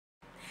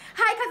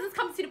cousins,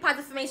 come to the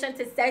positive affirmation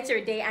to start your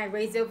day and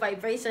raise your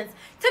vibrations.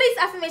 Today's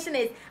affirmation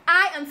is,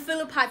 I am full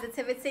of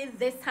positivity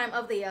this time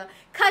of the year.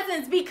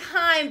 Cousins, be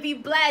kind, be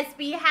blessed,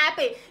 be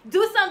happy,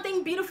 do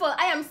something beautiful.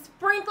 I am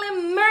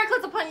sprinkling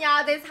miracles upon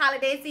y'all this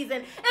holiday season.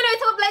 And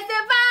it's a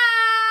blessed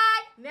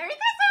bye. Merry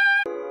Christmas.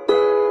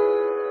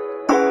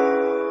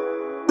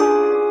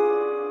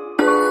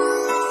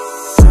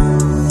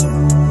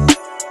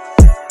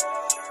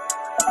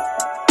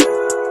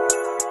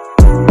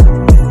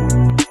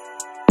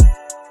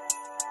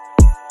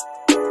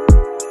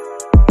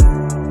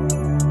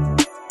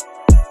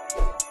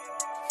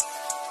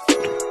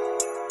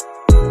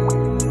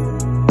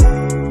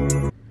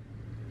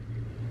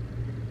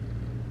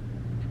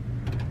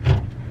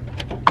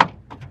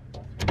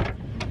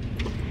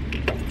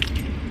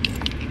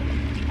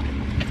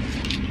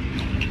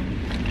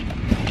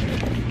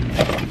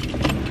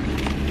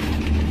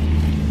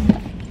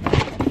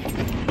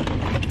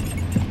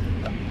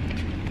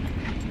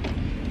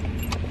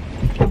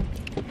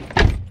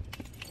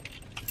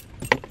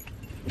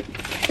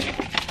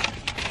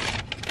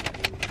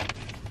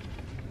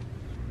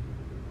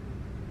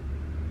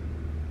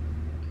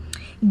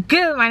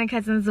 Good morning,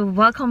 cousins.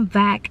 Welcome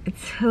back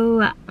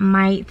to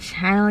my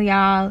channel,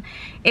 y'all.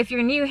 If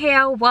you're new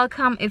here,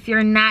 welcome. If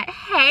you're not,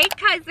 hey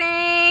cousin.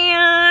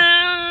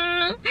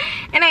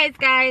 Anyways,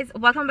 guys,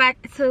 welcome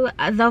back to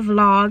the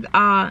vlog.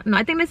 No,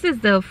 I think this is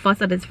the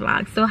first of this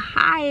vlog. So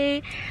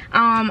hi,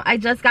 I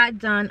just got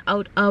done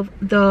out of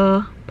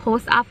the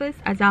post office,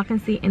 as y'all can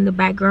see in the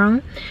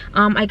background.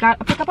 I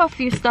picked up a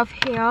few stuff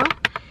here.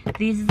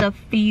 These are a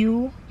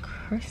few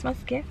Christmas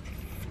gifts,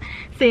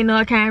 so you know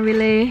I can't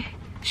really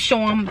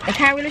show them. I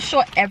can't really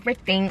show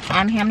everything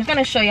on here. I'm just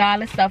gonna show y'all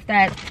the stuff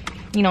that,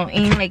 you know,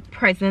 ain't like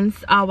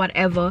presents or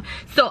whatever.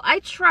 So I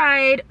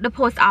tried the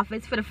post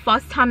office for the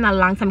first time in a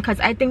long time, because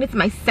I think it's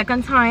my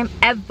second time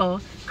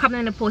ever coming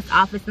in the post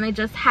office, and I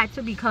just had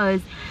to,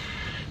 because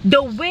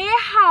the way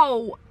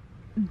how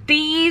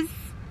these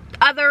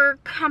other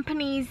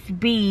companies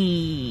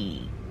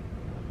be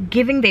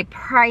giving their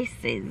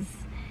prices,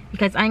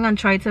 because I ain't gonna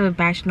try to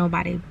bash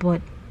nobody,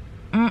 but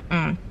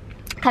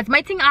because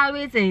my thing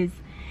always is,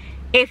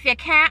 if you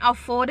can't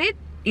afford it,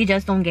 you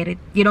just don't get it.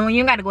 You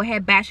gotta go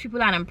ahead bash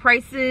people out on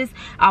prices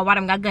or what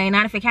I'm got going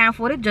on. If you can't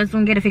afford it, just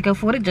don't get it. If you can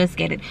afford it, just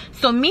get it.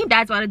 So me,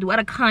 that's what I do.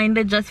 I'd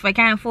kinda just, if I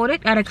can't afford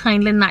it, I'd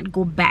kindly not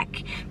go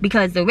back,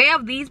 because the way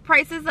of these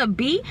prices I'd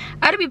be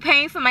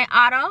paying for my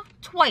order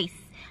twice.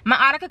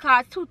 My order could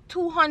cost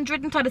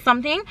 $230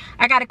 something.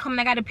 I gotta come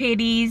and I gotta pay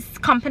these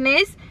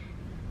companies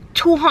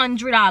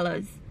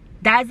 $200.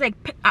 That's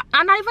like,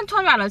 I'm not even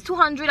 $200,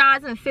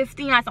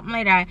 $200.15 or something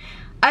like that.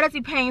 I'd have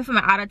to be paying for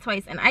my order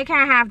twice, and I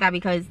can't have that,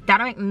 because that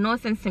don't make no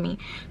sense to me.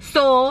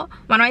 So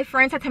one of my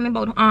friends had told me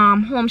about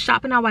home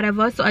shopping or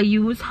whatever, so I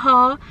use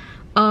her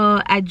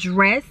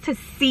address to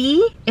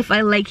see if I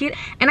like it,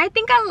 and I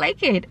think I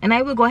like it, and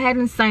I will go ahead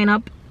and sign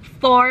up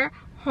for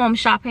home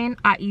shopping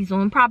at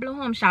eZone, probably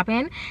home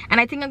shopping.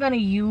 And I think I'm gonna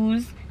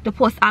use the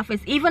post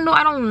office, even though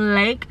I don't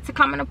like to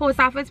come in the post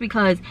office,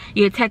 because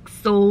it takes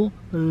so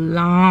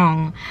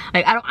long.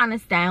 Like, I don't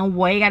understand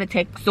why you gotta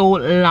take so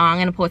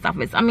long in the post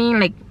office. I mean,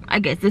 like, I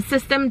guess the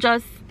system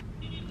just,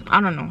 I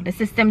don't know, the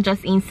system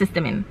just ain't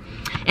systeming.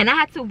 And I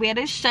had to wear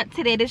this shirt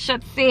today. This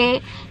shirt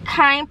say,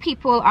 kind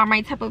people are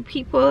my type of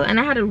people, and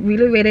I had to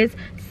really wear this,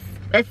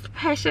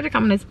 especially to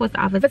come in this post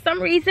office. For some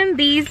reason,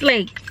 these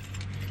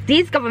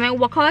government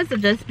workers will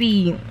just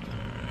be,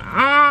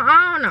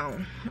 I don't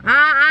know.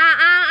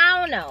 I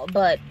don't know,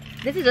 but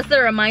this is just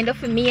a reminder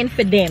for me and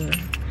for them.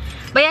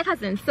 But yeah,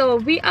 cousins, so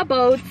we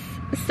about,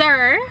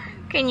 sir,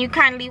 can you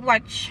kindly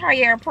watch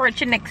your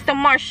porch next to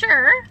my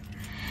shirt?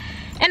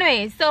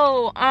 Anyway,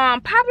 so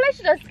probably I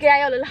should just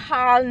get a little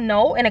haul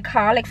now in a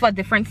car, like for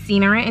different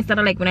scenery, instead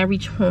of like when I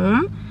reach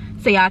home,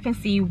 so y'all can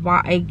see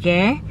what I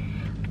get.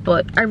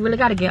 But I really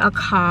gotta get a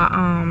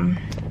car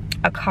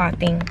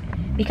thing,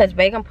 because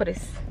where you gonna put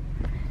this?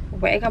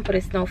 Where I can put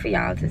it now for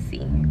y'all to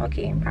see.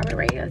 Okay, probably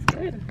right here is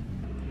good.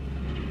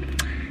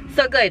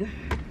 So good.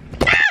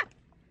 Ah!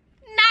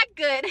 Not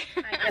good.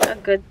 I got a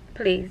good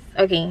place.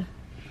 Okay.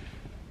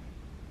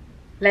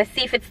 Let's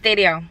see if it's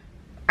steady.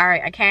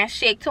 Alright, I can't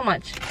shake too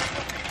much.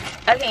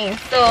 Okay,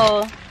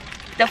 so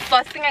the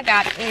first thing I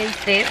got is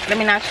this. Let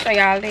me not show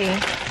y'all the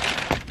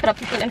put up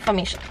people's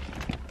information.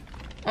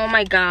 Oh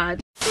my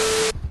god.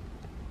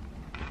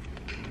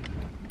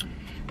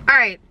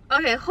 Alright.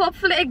 Okay,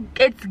 hopefully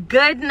it's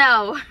good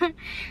now.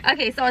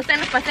 Okay, so I said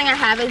the first thing I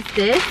have is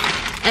this,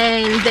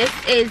 and this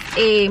is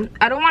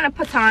I don't want to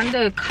put on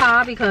the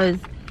car because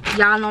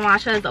y'all know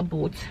Masha is a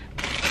boat.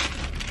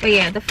 But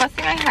yeah, the first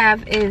thing I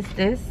have is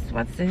this.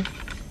 What's this?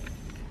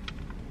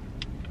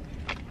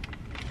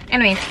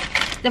 Anyways,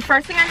 the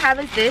first thing I have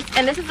is this,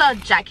 and this is a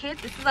jacket.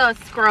 This is a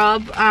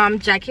scrub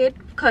jacket,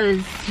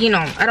 because you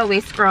know I don't wear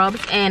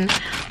scrubs, and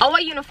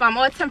our uniform,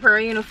 our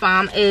temporary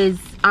uniform is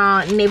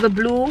navy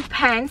blue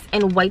pants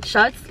and white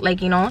shirts.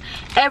 Like, you know,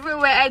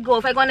 everywhere I go,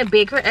 if I go in a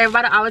bakery,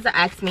 everybody always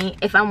asks me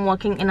if I'm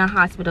working in a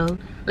hospital.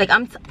 Like,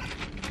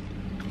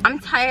 I'm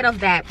tired of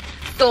that.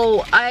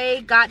 So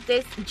I got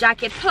this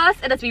jacket. Plus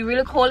it has been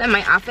really cold in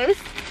my office,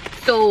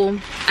 so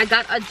I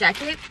got a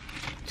jacket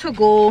to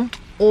go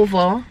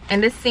over,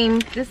 and this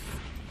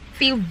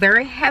feel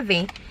very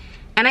heavy.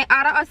 And I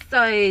ordered a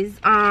size,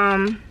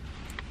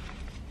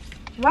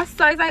 what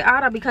size I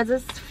ordered because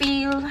this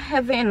feel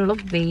heavy and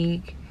look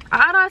big.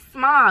 I ordered a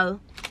small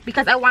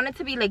because I want it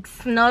to be like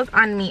snug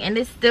on me, and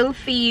this still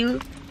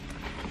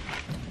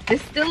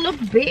look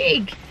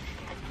big.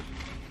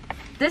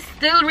 This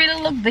still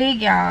really look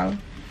big, y'all.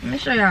 Let me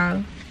show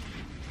y'all.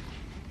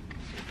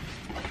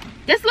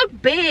 This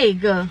look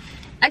big.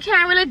 I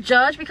can't really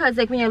judge because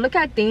like when you look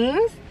at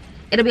things,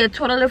 it'll be a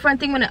total different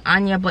thing when it's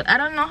on you. But I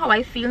don't know how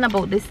I feel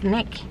about this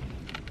neck.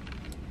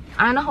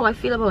 I don't know how I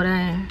feel about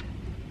it,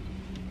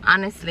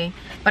 honestly.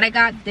 But I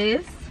got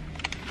this.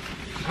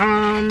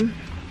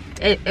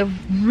 It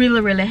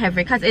really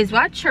heavy because it's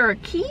what,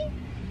 Cherokee?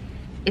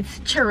 It's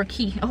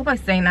Cherokee. I hope I'm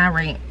saying that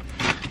right.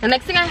 The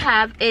next thing I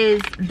have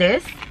is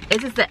this.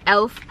 This is the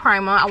elf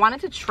primer. I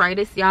wanted to try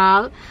this,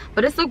 y'all,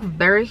 but this looks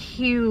very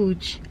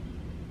huge.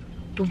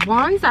 The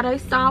ones that I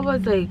saw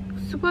was like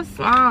super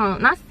small,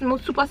 not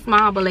super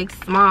small, but like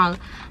small.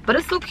 But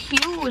this look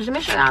huge. Let me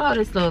show y'all how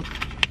this look.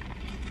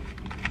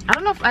 I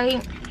don't know if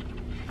I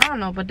don't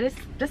know, but this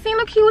thing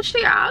look huge to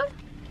y'all.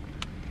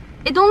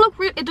 It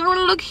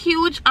don't look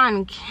huge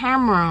on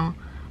camera,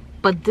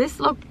 but this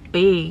look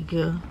big.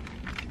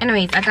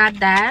 Anyways, I got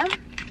that.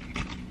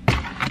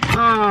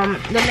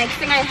 The next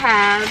thing I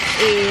have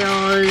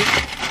is,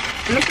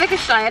 let me see if I can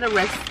show you the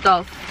rest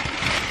stuff.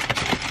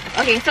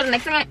 Okay, so the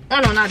next thing oh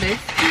no, not this.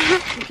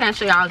 You can't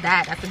show y'all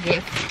that. That's a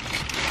gift.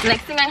 The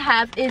next thing I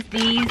have is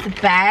these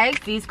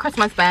bags, these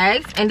Christmas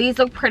bags, and these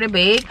look pretty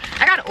big.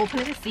 I gotta open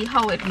it to see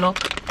how it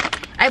looks.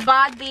 I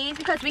bought these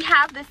because we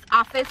have this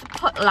office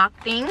potluck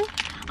thing.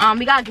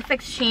 We got a gift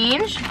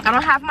exchange. I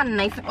don't have my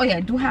knife. Oh yeah,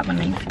 I do have a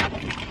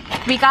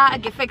knife. We got a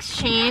gift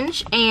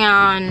exchange,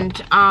 and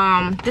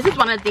this is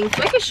one of the things,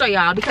 so I can show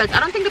y'all because I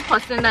don't think the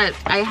person that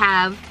I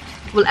have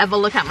will ever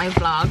look at my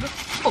vlog.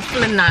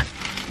 Hopefully not.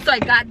 So I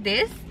got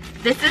this.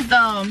 This is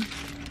the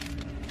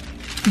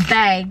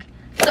bag.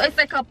 So it's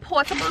like a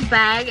portable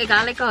bag. It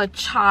got like a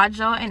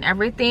charger and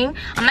everything.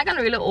 I'm not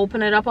gonna really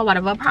open it up or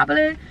whatever.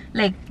 Probably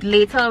like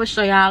later I will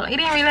show y'all. It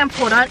ain't really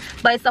important,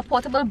 but it's a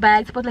portable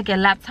bag to put like your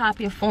laptop,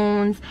 your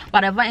phones,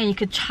 whatever, and you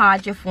could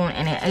charge your phone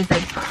in it. It's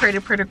like pretty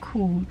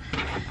cool.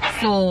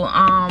 So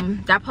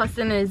that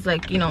person is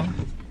like, you know,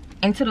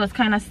 into those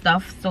kind of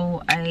stuff,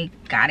 so I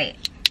got it.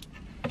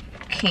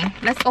 Okay,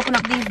 let's open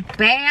up these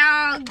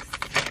bags.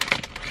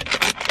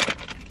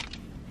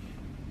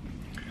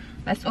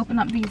 Let's open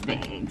up these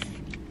bags.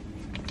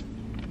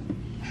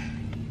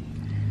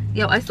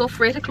 Yo, I'm so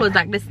afraid to close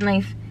back this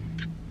knife.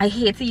 I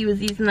hate to use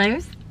these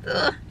knives.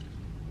 Ugh.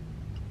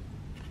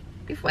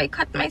 Before I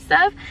cut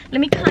myself,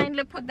 let me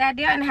kindly put that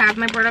there and have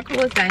my brother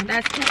close that.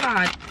 That's too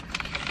hard.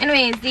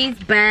 Anyways, these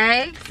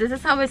bags, this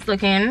is how it's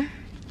looking.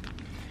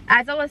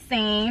 As I was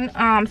saying,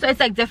 so it's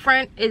like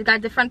different, it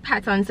got different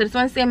patterns. So this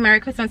one says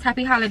Merry Christmas,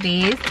 Happy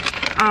Holidays.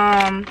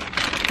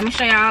 Let me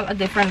show y'all a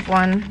different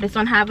one. This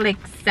one have like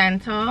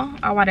Santa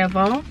or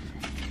whatever,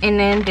 and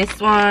then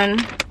this one,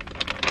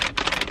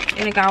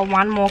 and it got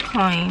one more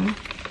coin.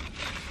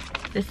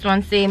 This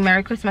one say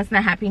Merry Christmas and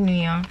a Happy New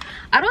Year.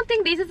 I don't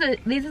think these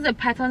are the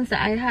patterns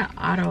that I had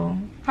auto.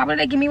 Probably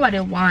they give me what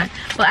they want.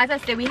 But as I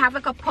said, we have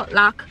like a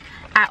potluck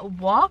at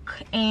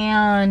work,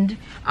 and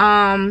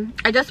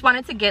I just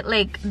wanted to get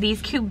like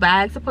these cute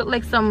bags to put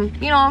like some,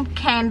 you know,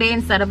 candy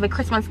instead of a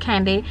Christmas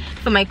candy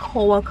for my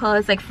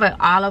coworkers, like for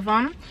all of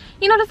them.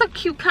 You know, just a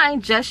cute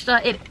kind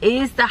gesture. It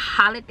is the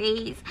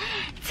holidays.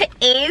 It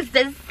is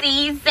the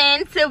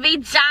season to be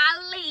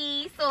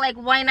jolly. So like,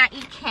 why not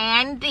eat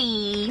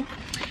candy?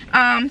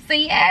 So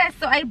yeah,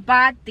 so I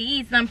bought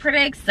these and I'm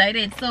pretty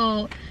excited.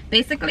 So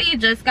basically you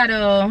just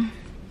gotta,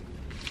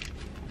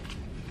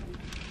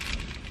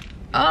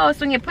 oh,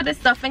 so when you put the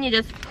stuff in, you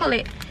just pull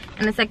it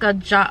and it's like a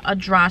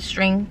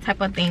drawstring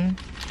type of thing.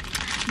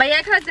 But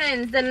yeah,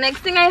 cousins, the next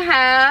thing I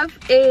have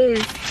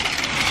is,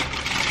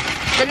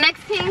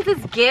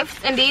 gifts,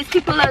 and these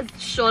people will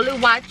surely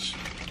watch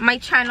my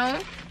channel,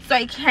 so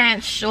I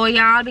can't show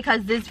y'all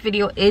because this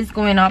video is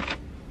going up.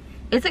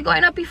 Is it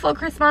going up before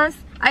Christmas?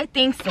 I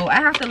think so. I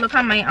have to look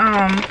on my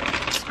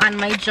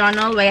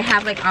journal where I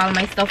have like all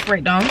my stuff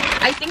right down.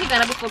 I think it's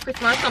gonna be before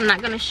Christmas, so I'm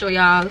not gonna show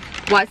y'all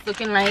what it's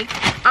looking like.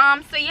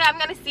 So yeah, I'm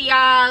gonna see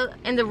y'all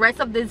in the rest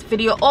of this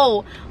video.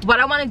 Oh, what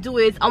I want to do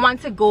is I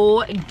want to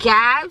go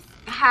Gabs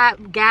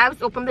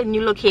opened the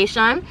new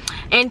location,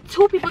 and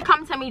 2 people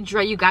come to me,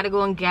 Dre, you gotta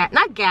go and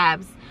not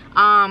Gabs,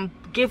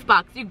 gift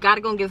box. You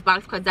gotta go in gift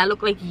box because that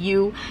look like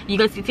you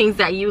gonna see things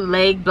that you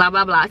like, blah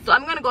blah blah. So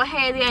I'm gonna go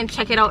ahead and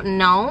check it out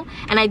now,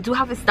 and I do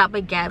have to stop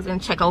at Gab's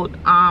and check out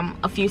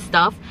a few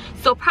stuff.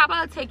 So probably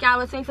I'll take y'all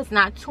with me if it's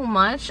not too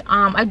much.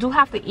 I do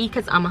have to eat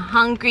because I'm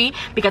hungry,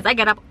 because I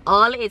get up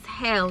early as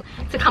hell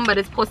to come by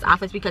this post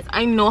office because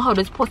I know how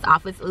this post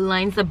office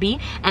lines are be,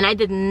 and I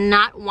did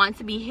not want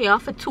to be here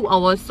for 2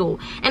 hours. So,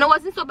 and it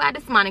wasn't so bad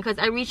this morning because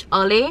I reached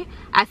early.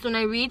 As soon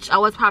as I reached, I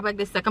was probably like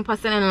the second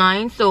person in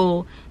line,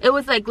 so it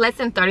was like less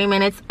than 30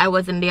 minutes I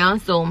wasn't there.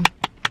 So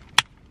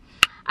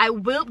they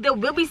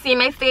will be seeing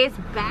my face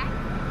back.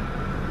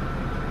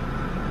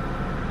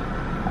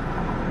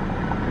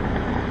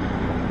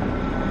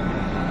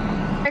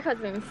 My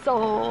cousins,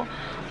 so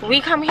we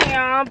come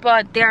here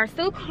but they are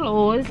still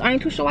closed. I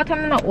ain't too sure what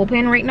time they're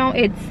open right now.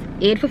 It's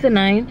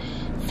 8:59,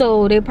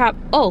 so they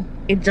oh,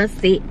 it just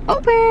say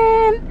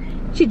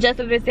open. She just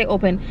literally say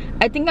open.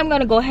 I think I'm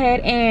gonna go ahead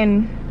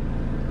and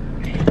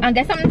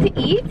get something to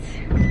eat.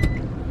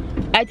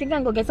 I think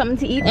I'm gonna get something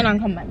to eat and I'll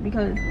come back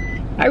because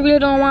I really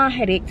don't want a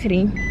headache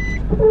today.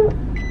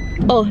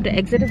 Oh, the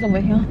exit is over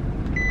here.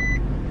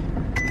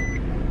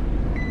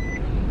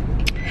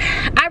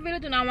 I really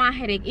do not want a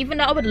headache, even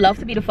though I would love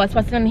to be the first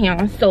person in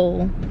here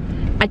so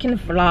I can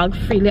vlog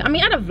freely. I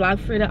mean, I don't vlog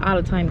freely all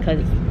the time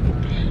because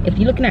if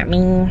you're looking at me,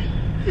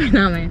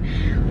 nah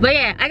man. But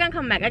yeah, I can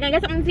come back. I can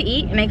get something to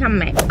eat and I come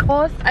back. Of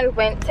course, I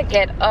went to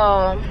get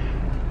I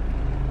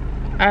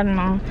don't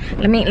know.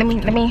 Let me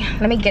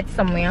get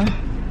somewhere.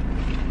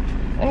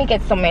 Let me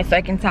get somewhere so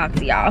I can talk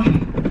to y'all.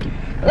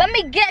 Let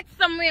me get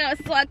somewhere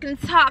so I can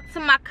talk to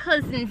my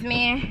cousins,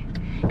 man.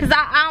 Cause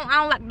I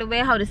don't like the way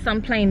how the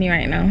sun playing me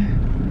right now.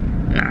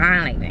 Nah, I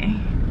don't like that.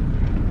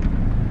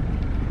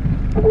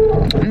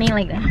 I mean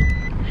like that.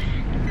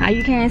 How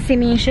you can't see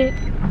me and shit?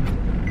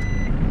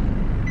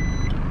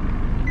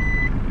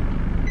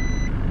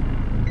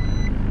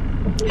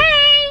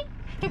 Hey!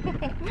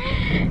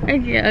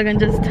 Okay, I can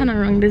just turn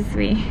around this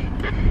way.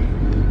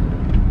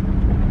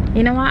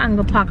 You know what? I'm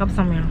gonna park up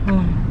somewhere. Hold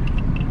on.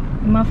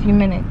 Give me a few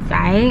minutes,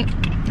 alright?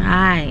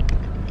 Alright.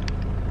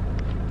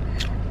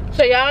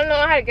 So y'all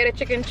know how to get a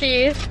chicken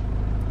cheese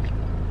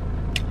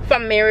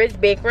from Mary's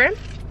Bakery.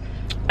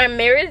 And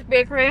Mary's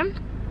Bakery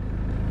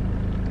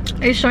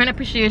is showing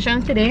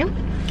appreciation today.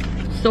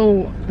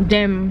 So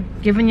them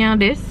giving y'all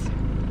this,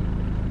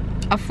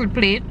 a fruit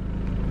plate,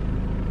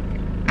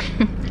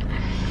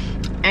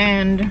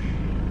 and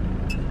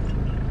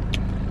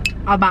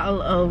a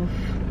bottle of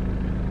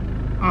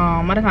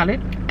what do I call it?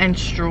 And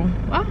straw.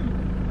 Well,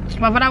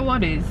 whatever that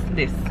word is,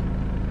 this.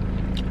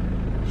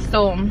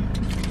 So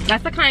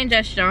that's a kind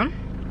gesture.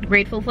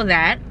 Grateful for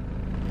that.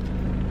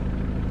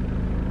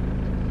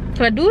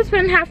 So I do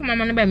spend half of my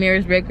money by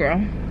Mary's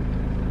Bakery.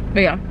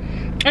 But yeah.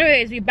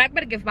 Anyways, we back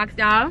by the gift box,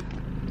 y'all.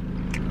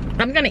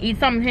 I'm gonna eat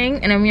something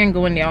and then we're gonna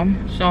go in there.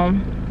 So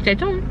stay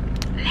tuned.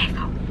 Let's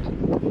go.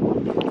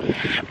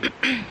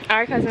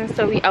 Alright cousins,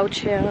 so we out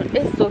here.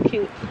 It's so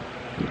cute.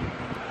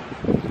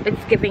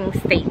 It's giving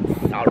States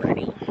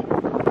already.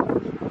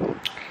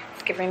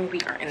 It's giving we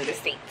are in the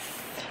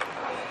States.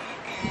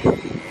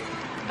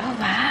 Oh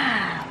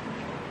wow.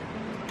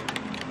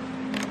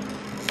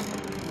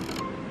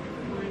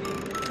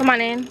 Come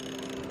on in.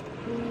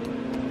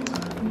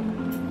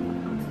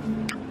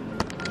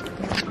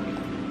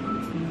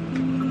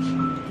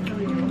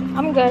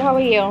 I'm good, how are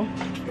you?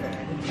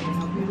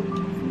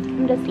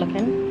 I'm just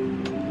looking.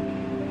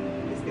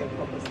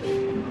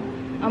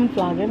 I'm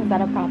vlogging, is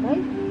that a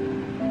problem?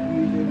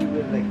 Usually we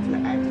would like to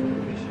ask for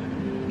permission.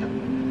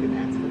 You can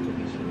ask for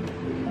permission.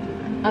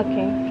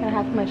 Okay, can I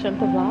have permission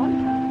to vlog?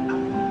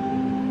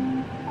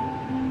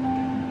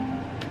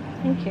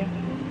 Thank you.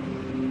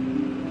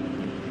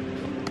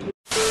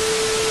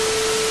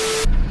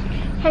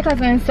 Hey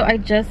cousins, so I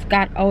just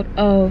got out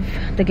of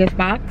the gift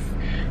box.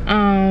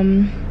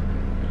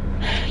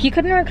 You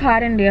couldn't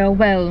record in there.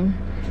 Well,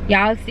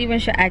 y'all see when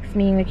she asked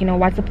me, like, you know,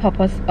 what's the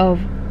purpose of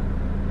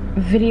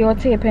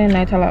videotaping.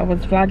 I told her I was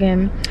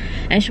vlogging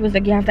and she was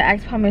like, you have to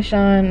ask permission,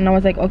 and I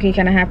was like, okay,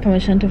 can I have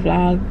permission to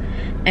vlog?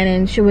 And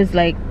then she was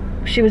like,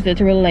 she was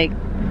literally like,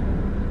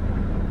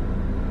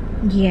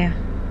 yeah,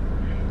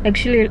 like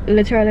she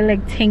literally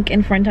like think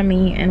in front of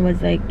me and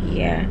was like,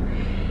 yeah.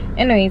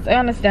 Anyways, I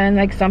understand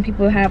like some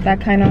people have that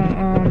kind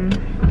of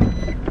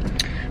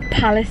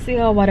policy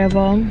or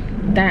whatever.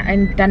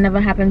 That never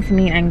happened to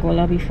me in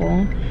Angola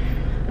before,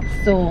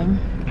 so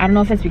I don't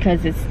know if it's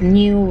because it's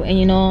new and,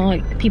 you know,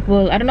 like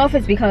people, I don't know if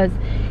it's because,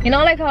 you know,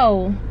 like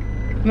how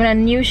when a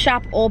new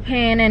shop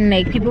open and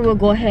like people will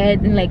go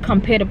ahead and like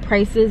compare the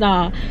prices,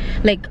 or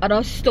like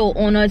other store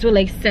owners will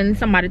like send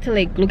somebody to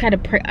like look at the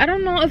price. I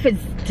don't know if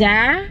it's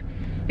that,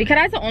 because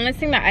that's the only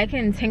thing that I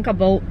can think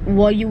about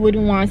what you would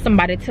want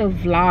somebody to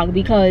vlog,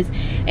 because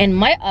in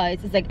my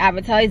eyes it's like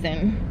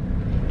advertising.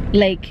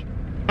 Like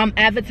I'm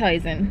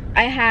advertising.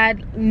 I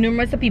had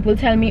numerous of people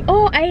tell me,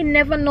 oh, I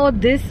never know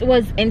this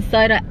was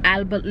inside of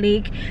Albert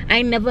Lake,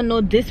 I never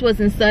know this was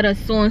inside of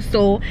so and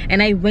so,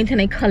 and I went and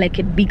I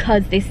collected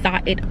because they saw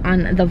it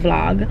on the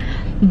vlog.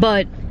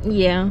 But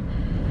yeah,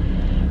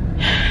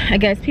 I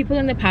guess people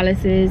in the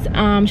palaces.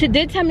 She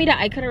did tell me that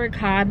I could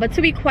record, but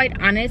to be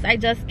quite honest, I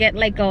just get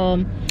like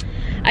I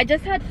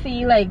just had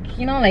feel like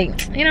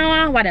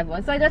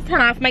whatever. So I just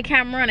turn off my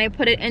camera and I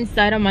put it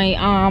inside of my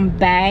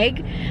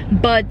bag.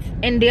 But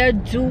in there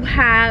do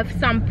have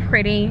some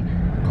pretty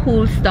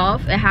cool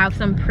stuff. It have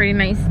some pretty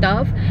nice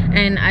stuff,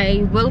 and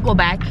I will go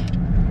back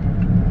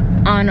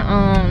on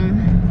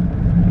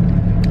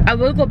I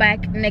will go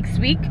back next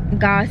week,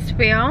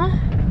 gospel,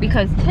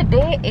 because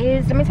today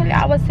is, let me tell you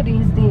what's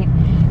today's date,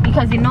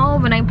 because you know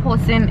when I'm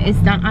posting it's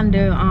done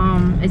under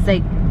it's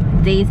like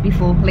days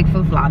before, like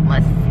for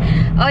Vlogmas.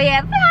 Oh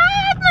yeah, Vlogmas!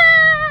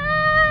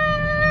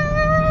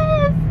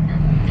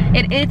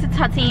 It is the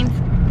 13th.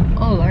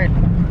 Oh lord,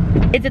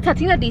 it's the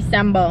 13th of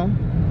December,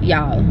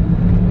 y'all.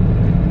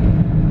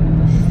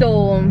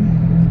 So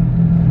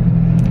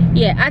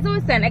yeah, as I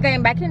was saying,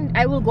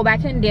 I will go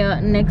back in there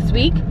next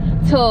week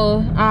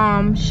to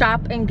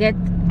shop and get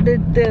the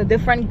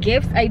different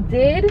gifts. I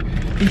did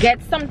get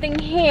something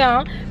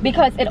here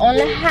because it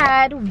only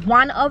had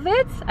one of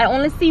it. I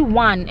only see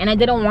one and I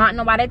didn't want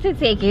nobody to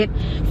take it,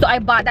 so I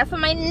bought that for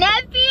my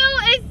nephew.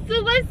 It's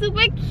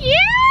super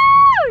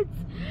cute.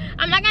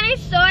 I'm not gonna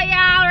show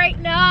y'all right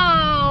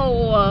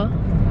now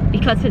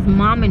because his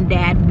mom and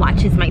dad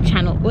watches my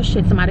channel. Oh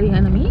shit, somebody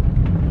behind me.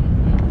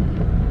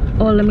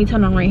 Oh, let me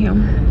turn on right here.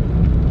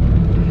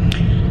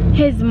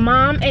 His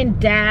mom and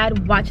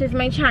dad watches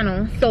my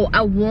channel, so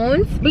I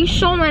won't be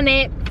showing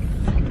it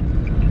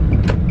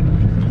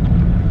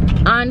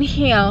on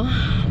here.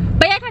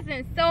 But yeah,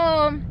 cousins,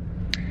 so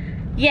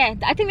yeah,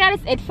 I think that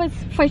is it for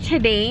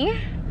today.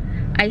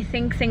 I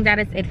think that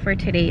is it for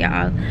today,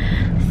 y'all.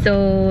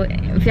 So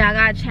if y'all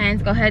got a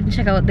chance, go ahead and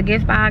check out the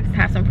gift box.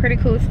 Have some pretty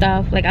cool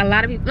stuff. Like a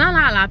lot of people,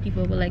 not a lot of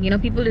people, but like, you know,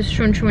 people just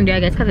true in there, I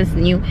guess, because it's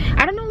new.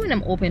 I don't know when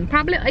I'm open.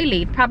 Probably I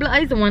late. Probably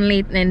I the one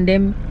late and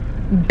them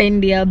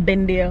been there.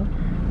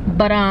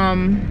 But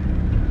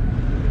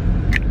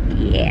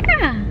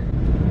yeah.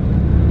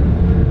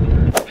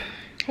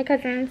 Hey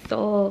cousins,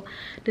 so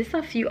this is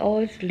a few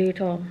hours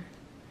later.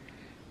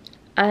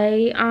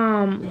 I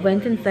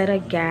went inside a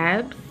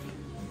Gabs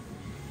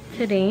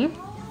today.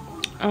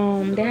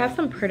 They have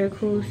some pretty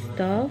cool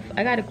stuff.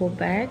 I gotta go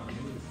back.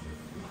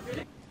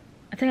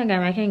 I think I got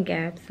back in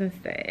Gabs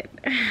instead.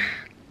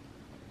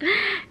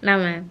 Nah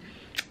man,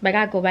 but I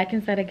gotta go back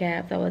inside the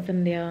Gabs. I was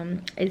in there.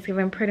 It's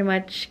giving pretty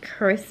much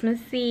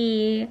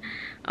Christmassy.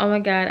 Oh my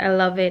god, I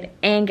love it.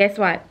 And guess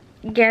what?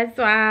 Boop!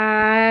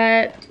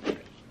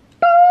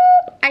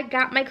 I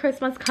got my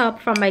Christmas cup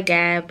from my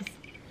Gabs.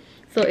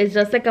 So it's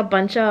just like a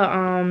bunch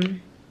of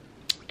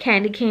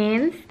candy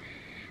cans.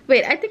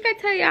 Wait, I think I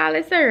tell y'all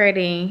this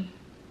already.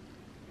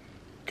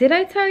 Did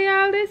I tell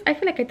y'all this? I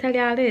feel like I tell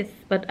y'all this,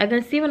 but I'm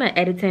gonna see when I'm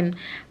editing.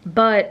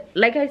 But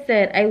like I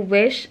said, I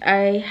wish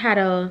I had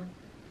a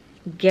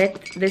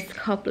get this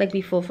cup like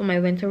before for my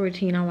winter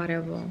routine or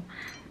whatever.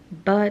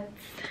 But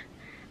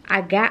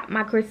I got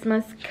my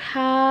Christmas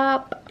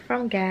cup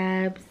from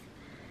Gabs.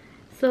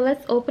 So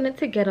let's open it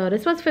together.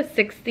 This was for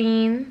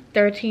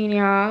 $16.13,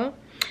 y'all.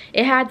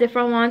 It had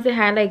different ones. It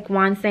had like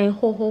one saying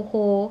ho ho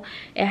ho.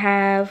 It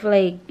have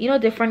like, you know,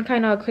 different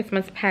kind of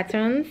Christmas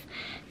patterns.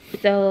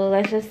 So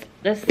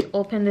let's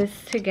open this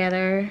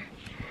together.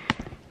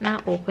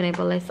 Not open it,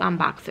 but let's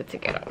unbox it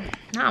together.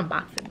 Not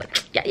unbox it,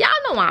 but yeah, y'all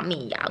know what I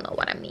mean. Y'all know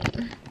what I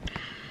mean.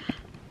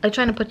 I'm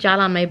trying to put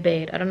y'all on my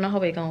bed. I don't know how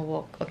we're gonna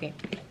walk. Okay.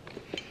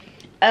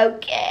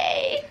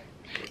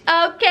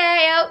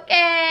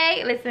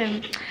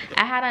 Listen,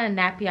 I had a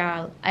nap,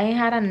 y'all. I ain't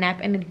had a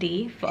nap in a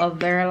day for a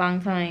very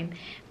long time,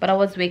 but I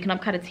was waking up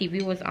because the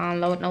TV was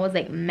on loud and I was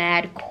like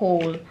mad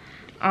cold.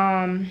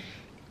 So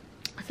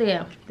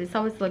yeah, this is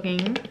how it's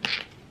looking.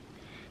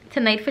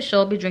 Tonight for sure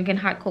I'll be drinking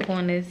hot cocoa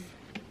on this.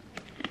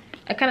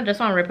 I kind of just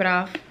want to rip it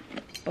off,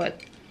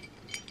 but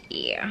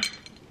yeah.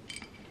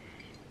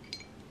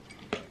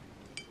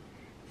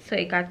 So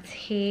it got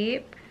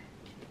tape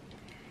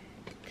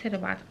to the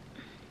bottom.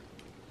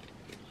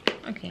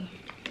 Okay,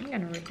 I'm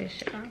gonna rip this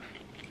shit off.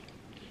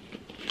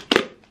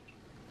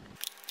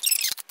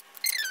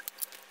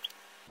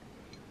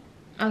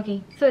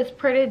 Okay, so it's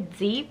pretty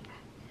deep.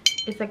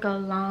 It's like a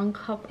long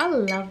cup. I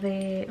love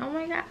it. Oh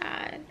my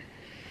god.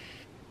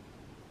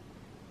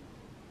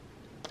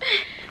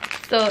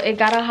 So it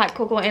got a hot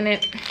cocoa in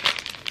it.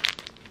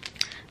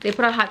 They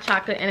put a hot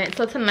chocolate in it.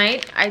 So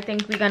tonight I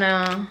think we're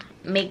gonna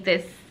make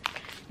this.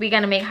 We're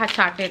gonna make hot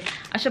chocolate.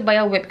 I should buy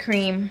a whipped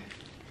cream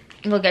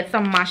and we'll get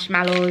some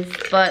marshmallows,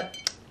 but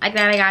I'm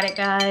glad I got it,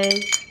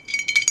 guys.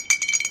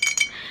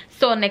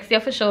 So next year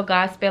for sure,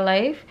 Gospel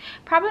Life.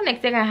 Probably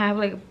next year I have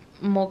like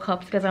more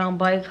cups because I don't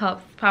buy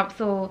cups.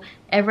 So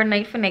every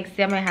night for next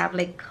year I might have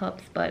like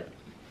cups, but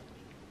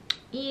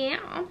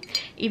yeah,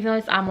 even though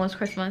it's almost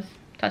Christmas,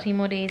 13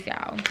 more days,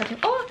 y'all.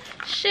 Oh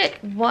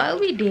shit, while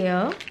we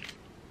there,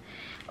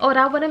 oh,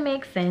 that wouldn't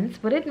make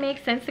sense. Would it make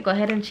sense to go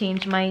ahead and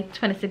change my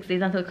 26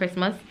 days until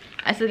Christmas?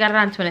 I still got it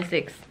on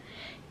 26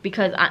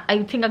 because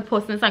I think I'm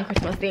posting this on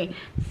Christmas Day,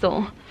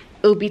 so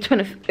it'll be on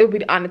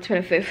the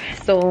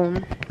 25th. So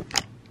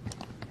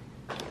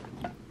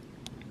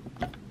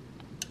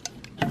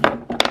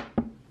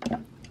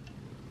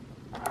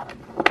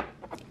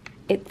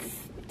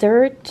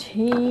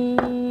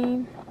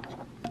 13.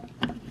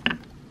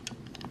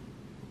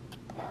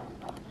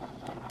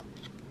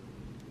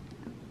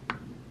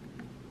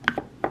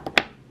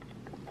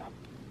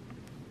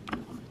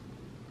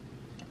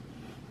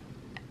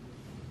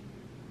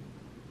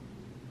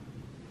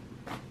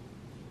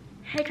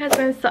 Hey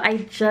cousins, so I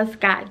just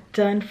got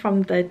done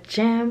from the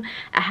gym.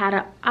 I had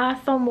an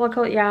awesome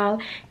workout, y'all,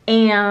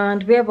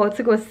 and we're about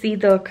to go see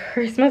the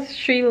Christmas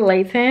tree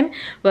lighting.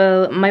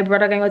 Well, my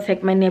brother gonna go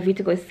take my nephew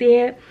to go see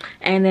it,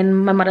 and then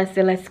my mother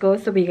said let's go,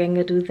 so we're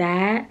gonna go do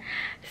that.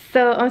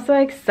 So I'm so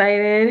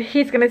excited.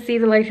 He's gonna see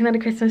the lighting of the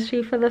Christmas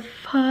tree for the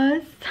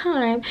first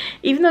time,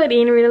 even though it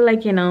ain't really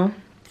like, you know,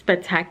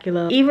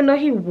 spectacular, even though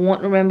he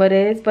won't remember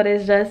this, but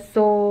it's just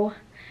so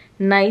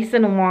nice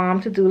and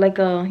warm to do like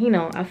a, you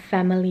know, a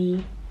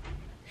family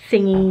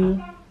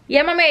singing.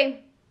 Yeah,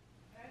 mommy.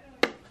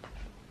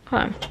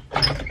 Hold on.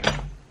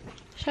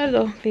 Shut it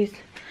off, please.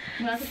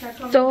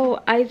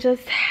 So I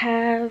just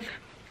have,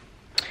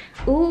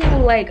 ooh,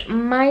 like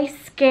my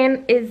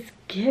skin is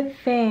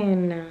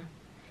giving.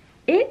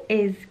 It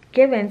is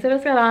giving. So I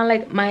just got on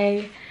like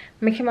my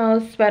Mickey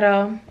Mouse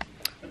sweater,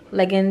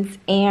 leggings,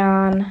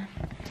 and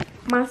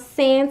my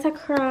Santa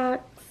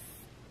Crocs.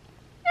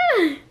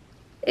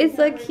 It's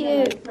so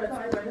cute. I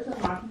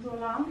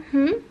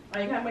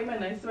can't make my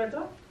nice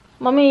sweater.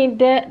 Mommy,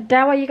 that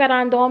why you got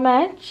on don't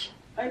match?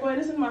 I wear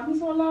this in Martin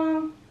so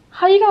long.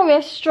 How you gonna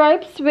wear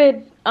stripes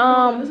with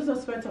This is a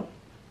sweater.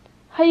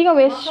 How you gonna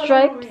wear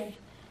stripes?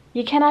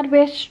 You cannot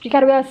wear. You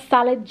gotta wear a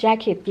solid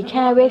jacket. You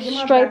can't wear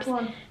stripes.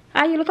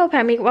 Ah, you look how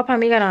Pammy. What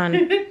Pammy got on?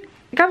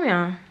 Come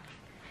here.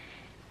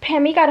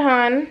 Pammy got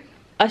on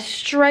a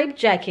striped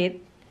jacket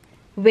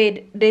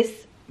with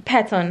this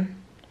pattern.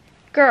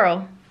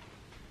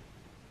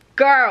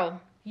 Girl,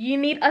 you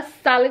need a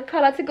solid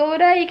color to go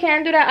there. You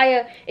can't do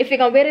that. If you're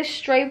gonna wear this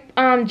striped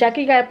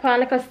jacket, you gotta put on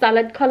like a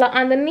solid color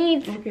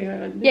underneath.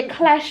 Okay. You're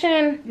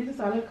clashing. These are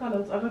solid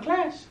colors. I'm gonna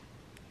clash.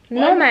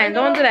 No, man,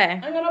 don't do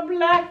that. I'm gonna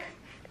black.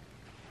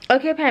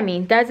 Okay,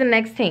 Pammy, that's the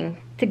next thing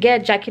to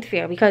get a jacket for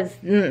you, because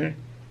you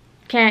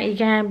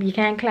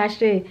can't clash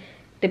the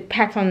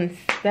patterns.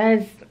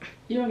 That's.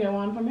 You gonna get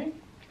one for me?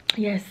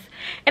 Yes.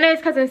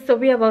 Anyways, cousins, so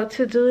we're about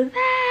to do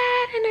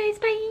that. Anyways,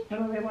 bye. I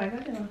don't know why I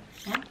got it.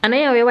 I know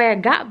you know what I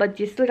got, but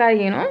you still got,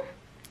 you know.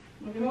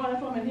 If you want it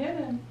from in here,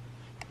 then.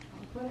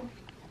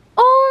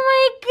 Oh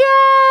my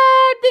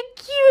God, the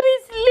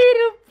cutest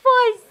little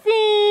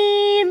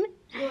person.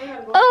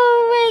 Oh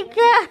my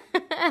God.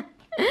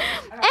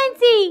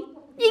 Auntie,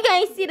 you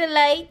guys see the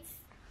lights?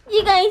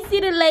 You guys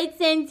see the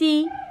lights,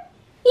 Auntie?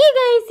 You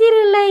guys see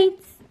the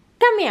lights?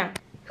 Come here.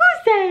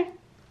 Who's that?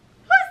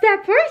 Who's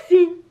that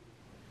person?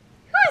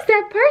 Who's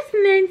that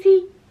person,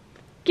 Auntie?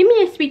 Give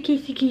me a sweet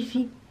kissy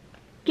kissy.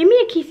 Give me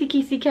a kissy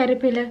kissy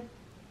caterpillar.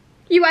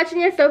 You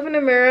watching yourself in the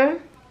mirror?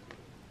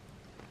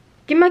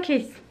 Give me a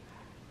kiss.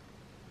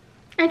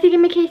 Auntie, give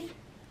me a kiss.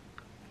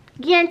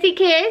 Give Auntie a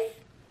kiss.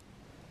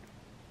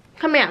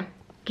 Come here.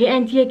 Give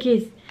Auntie a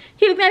kiss.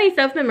 He looking at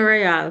himself in the mirror,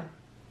 y'all.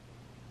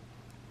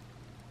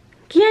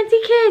 Give Auntie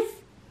a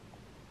kiss.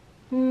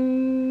 Give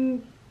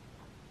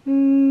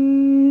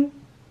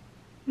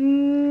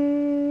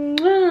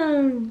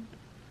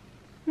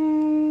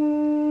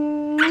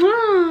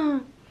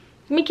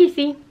me a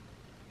kissy.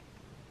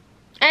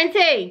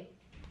 Auntie,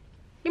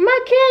 give me a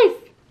kiss.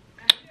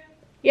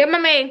 Yeah,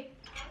 mommy.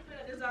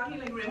 Auntie,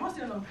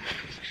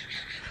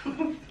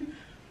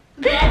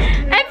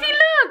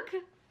 look.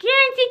 Get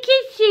Auntie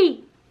kissy.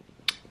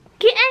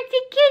 Get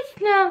Auntie kiss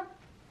now.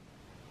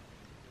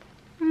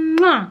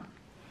 Mwah.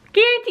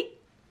 Get Auntie.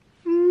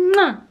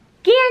 Mwah.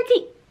 Get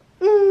Auntie.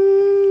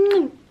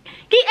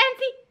 Get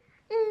Auntie.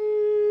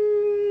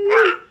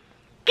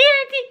 Get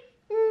Auntie.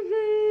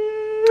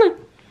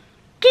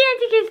 Get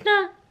Auntie kiss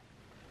now.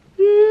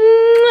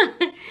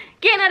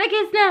 Get another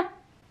kiss now.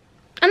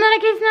 Another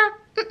kiss now.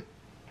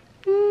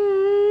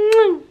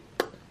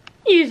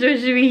 You're so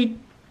sweet.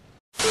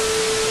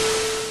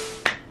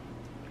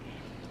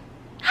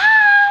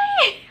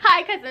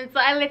 Hi cousins. So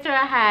I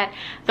literally had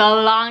the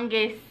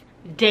longest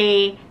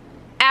day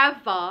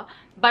ever,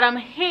 but I'm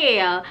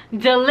here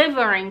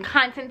delivering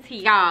content to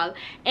y'all,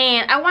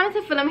 and I wanted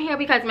to film here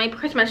because my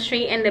Christmas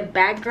tree in the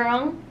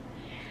background,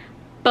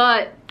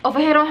 but over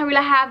here don't really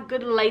have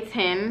good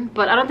lighting.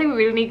 But I don't think we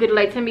really need good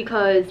lighting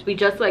because we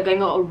just like going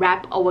to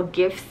wrap our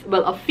gifts,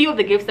 well, a few of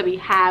the gifts that we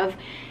have.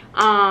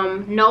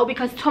 No,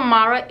 because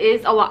tomorrow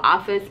is our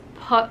office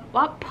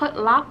potluck,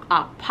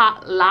 our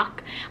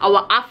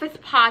office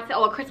party,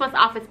 our Christmas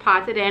office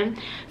party then.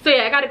 So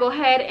yeah, I gotta go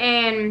ahead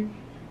and,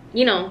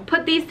 you know,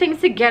 put these things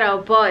together,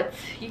 but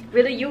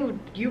you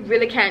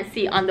really can't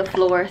see on the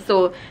floor.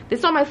 So this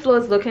is what my floor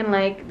is looking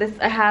like. This,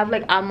 I have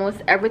like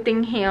almost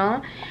everything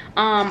here.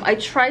 I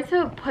tried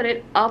to put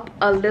it up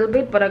a little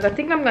bit, but I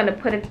think I'm gonna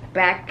put it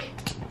back,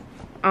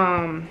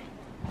 put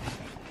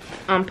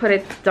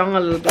it down a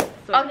little bit.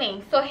 So.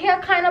 Okay, so here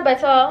kind of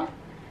better.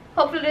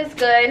 Hopefully this is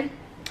good.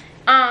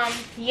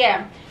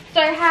 Yeah,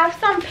 so I have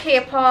some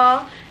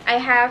paper. I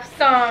have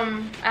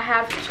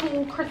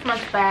 2 Christmas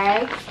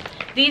bags.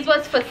 These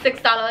was for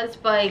 $6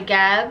 by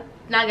Gab.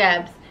 not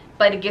Gabs,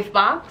 but a gift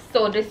box.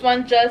 So this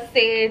one just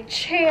say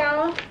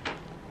chair,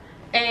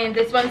 and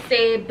this one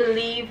say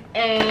believe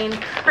in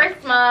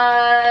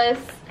Christmas.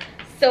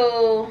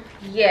 So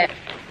yeah,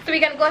 so we're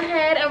gonna go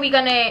ahead and we're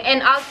gonna,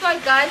 and also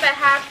guys, I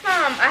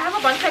have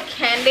a bunch of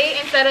candy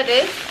inside of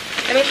this.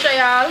 Let me show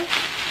y'all.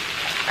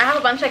 I have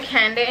a bunch of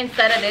candy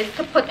inside of this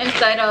to put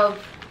inside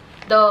of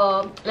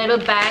the little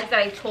bags that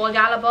I told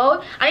y'all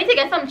about. I need to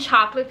get some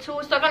chocolate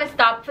too, so I'm gonna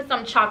stop for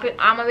some chocolate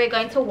on my way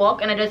going to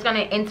work, and I'm just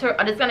gonna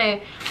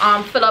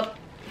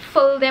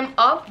fill them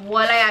up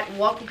while I at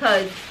work,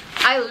 because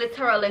I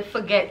literally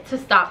forget to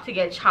stop to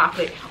get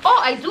chocolate. Oh,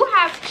 I do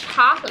have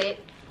chocolate.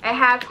 I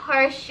have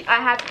Hershey, I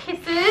have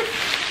Kisses,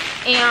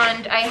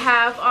 and I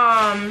have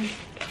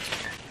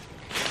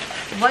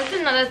what's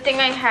another thing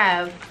I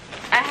have?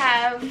 I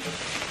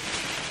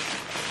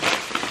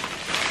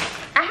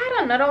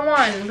had another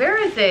one. Where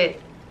is it?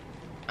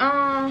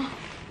 Oh,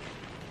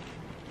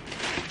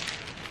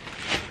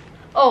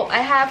 I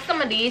have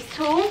some of these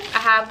too. I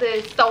have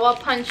the sour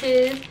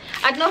punches.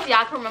 I don't know if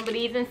y'all can remember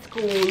these in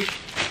school.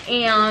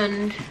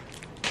 And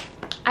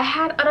I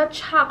had other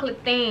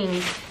chocolate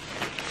things,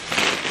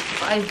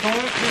 but I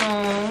don't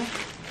know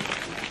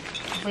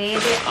where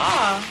they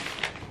are.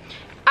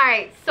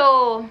 Alright,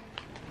 so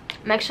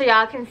make sure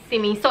y'all can see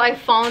me. So I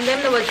found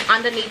them. That was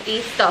underneath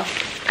these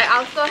stuff. I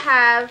also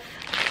have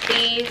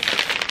these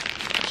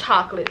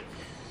chocolates.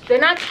 They're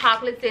not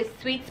chocolates, they're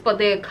sweets, but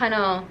they're kind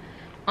of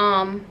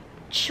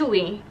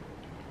chewy.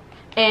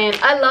 And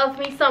I love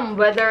me some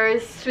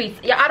Weathers sweets.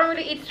 Yeah, I don't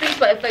really eat sweets,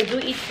 but if I do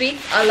eat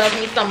sweets, I love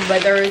me some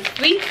Weathers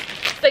sweets.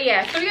 So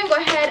yeah, so we're gonna go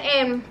ahead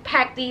and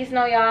pack these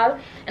now, y'all.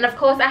 And of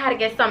course I had to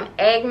get some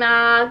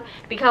eggnog,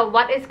 because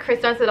what is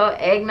Christmas without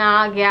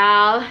eggnog,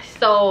 y'all?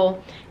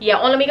 So yeah,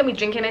 only me gonna be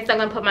drinking it, so I'm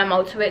gonna put my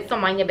mouth to it, so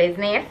mind your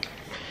business.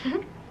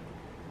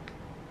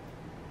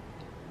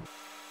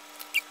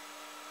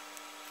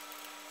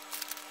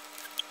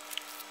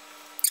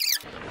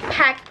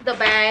 Pack the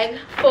bag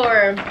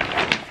for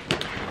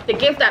the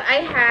gift that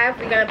I have.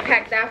 We're gonna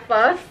pack that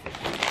first.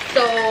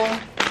 So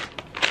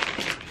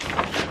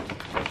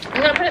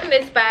I'm gonna put it in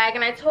this bag,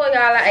 and I told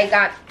y'all that I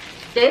got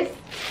this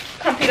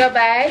computer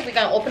bag. We're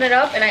gonna open it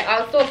up, and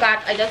I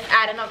just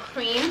added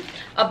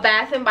a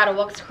Bath and Body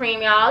Works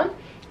cream, y'all,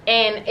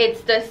 and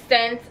it's the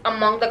scent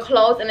Among the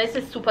Clouds, and this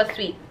is super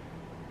sweet.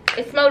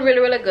 It smells really,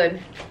 really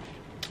good.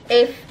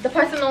 If the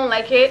person don't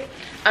like it,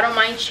 I don't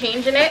mind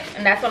changing it,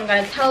 and that's what I'm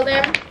gonna tell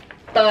them.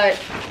 But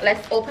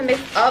let's open this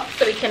up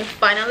so we can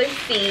finally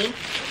see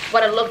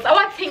what it looks like.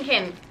 I was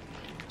thinking,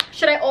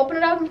 should I open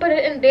it up and put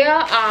it in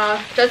there,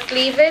 just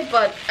leave it?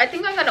 But I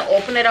think I'm gonna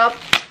open it up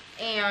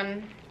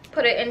and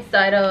put it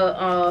inside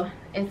of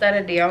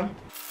there.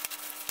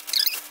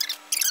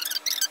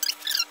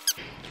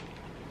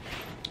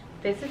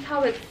 This is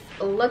how it's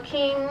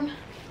looking.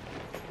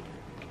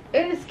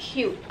 It is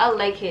cute. I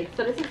like it.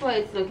 So this is what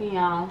it's looking,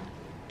 y'all.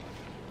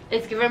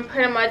 It's giving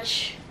pretty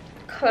much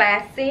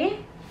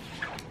classy.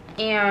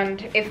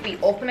 And if we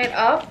open it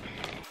up,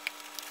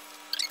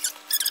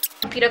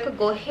 computer could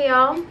go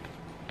here,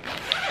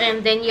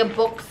 and then your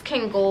books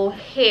can go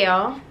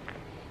here,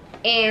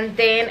 and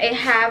then it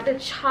have the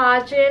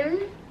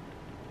charging.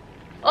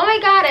 Oh my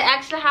god, it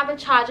actually have a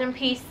charging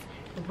piece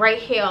right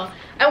here.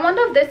 I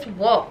wonder if this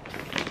works.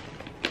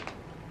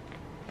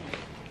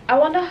 I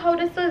wonder how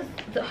this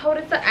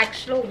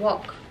actually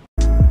work.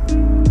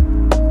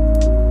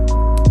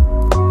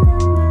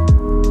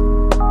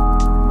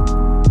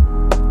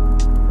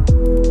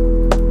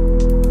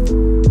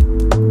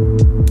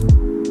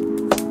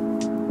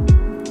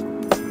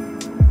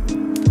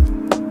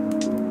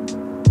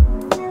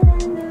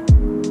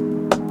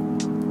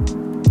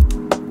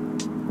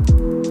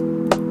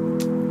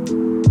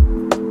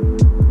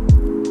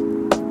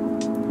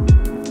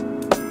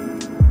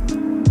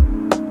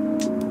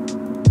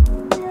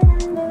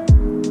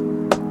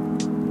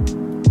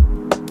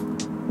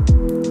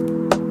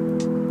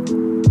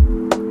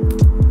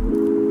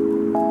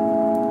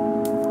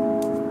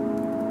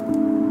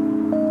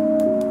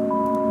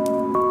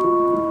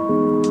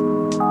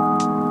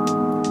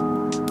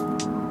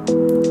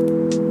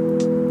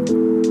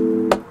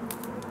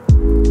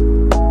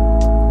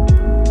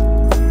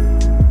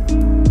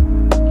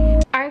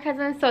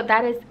 So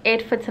that is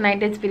it for tonight.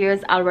 This video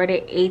is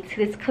already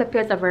this clip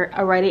is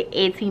already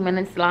 18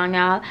 minutes long,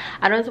 y'all.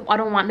 I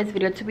don't want this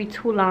video to be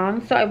too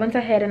long, so I went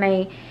ahead and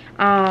I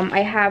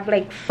have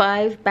like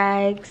 5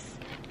 bags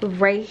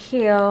right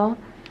here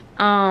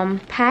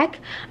pack.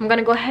 I'm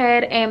gonna go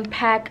ahead and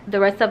pack the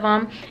rest of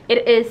them.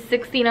 It is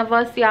 16 of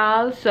us,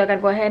 y'all, so I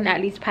gotta go ahead and at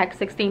least pack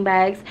 16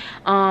 bags.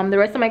 The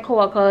rest of my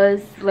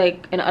co-workers,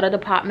 like in other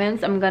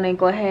departments, I'm gonna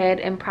go ahead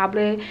and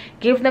probably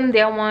give them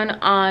their one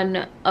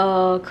on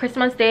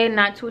Christmas Day,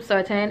 not too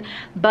certain.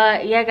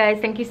 But yeah, guys,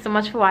 thank you so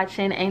much for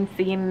watching, and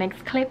see you in the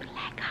next clip.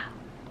 Let go.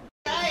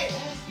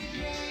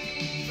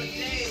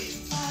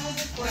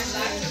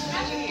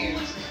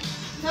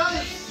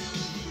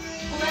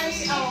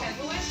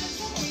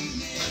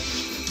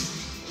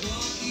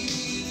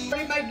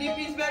 My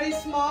DP is very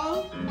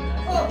small.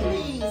 Oh,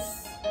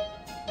 please.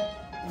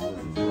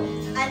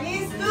 And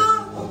he's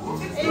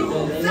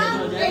due.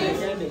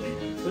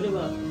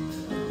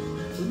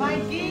 My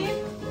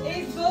gift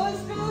is goes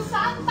to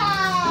Santa.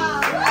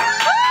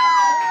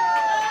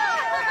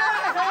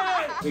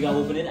 We gotta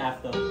open it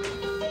after.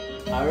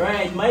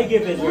 Alright, my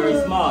gift is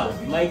very small.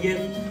 My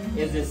gift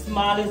is the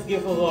smallest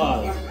gift of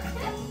all.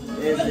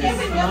 It's the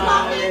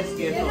smallest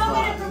gift of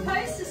all.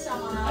 Propose to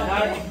someone.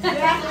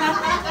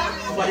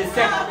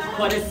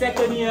 For the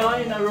second year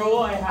in a row,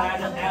 I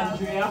had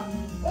Andrea.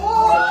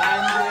 Oh! So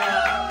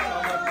Andrea,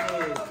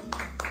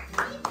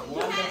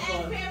 You had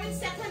Andrea in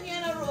second year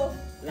in a row.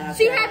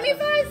 She had me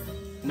first.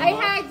 No. I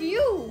had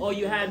you. Oh,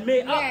 you had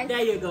me? Oh, Yes.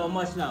 there you go.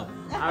 Much love.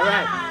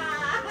 Alright.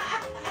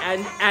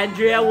 And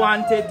Andrea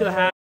wanted to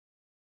have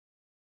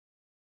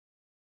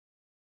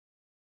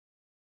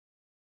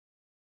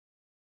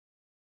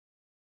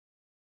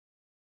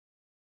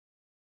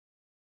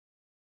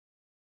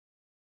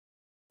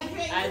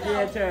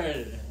Andrea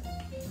turn.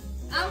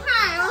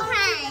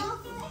 Okay.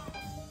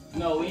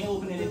 No, we ain't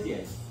opening it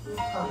yet. No,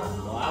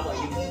 how about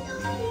you?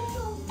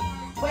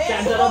 Wait,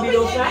 Santa so don't be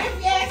no open fat?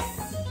 it,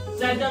 yes.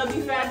 Santa don't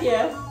be fat,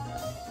 yeah?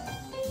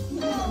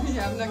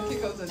 Yeah, I'm not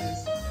kick out of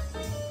this.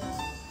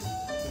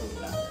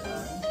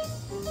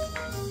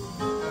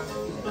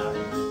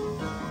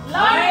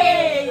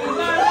 Hey!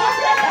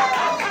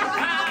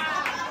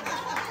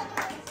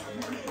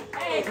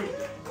 Hey!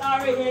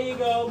 Sorry, here you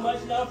go.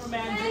 Much love from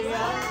Andrea.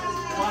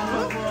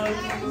 Wonderful.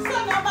 So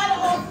nobody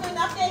opening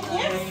up their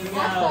There gifts? you go.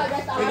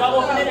 We're gonna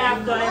open it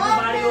after.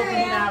 Everybody open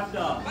it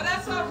after. But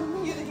that's what we're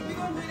going to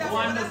do that.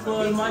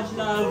 Wonderful. Much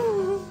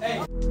love.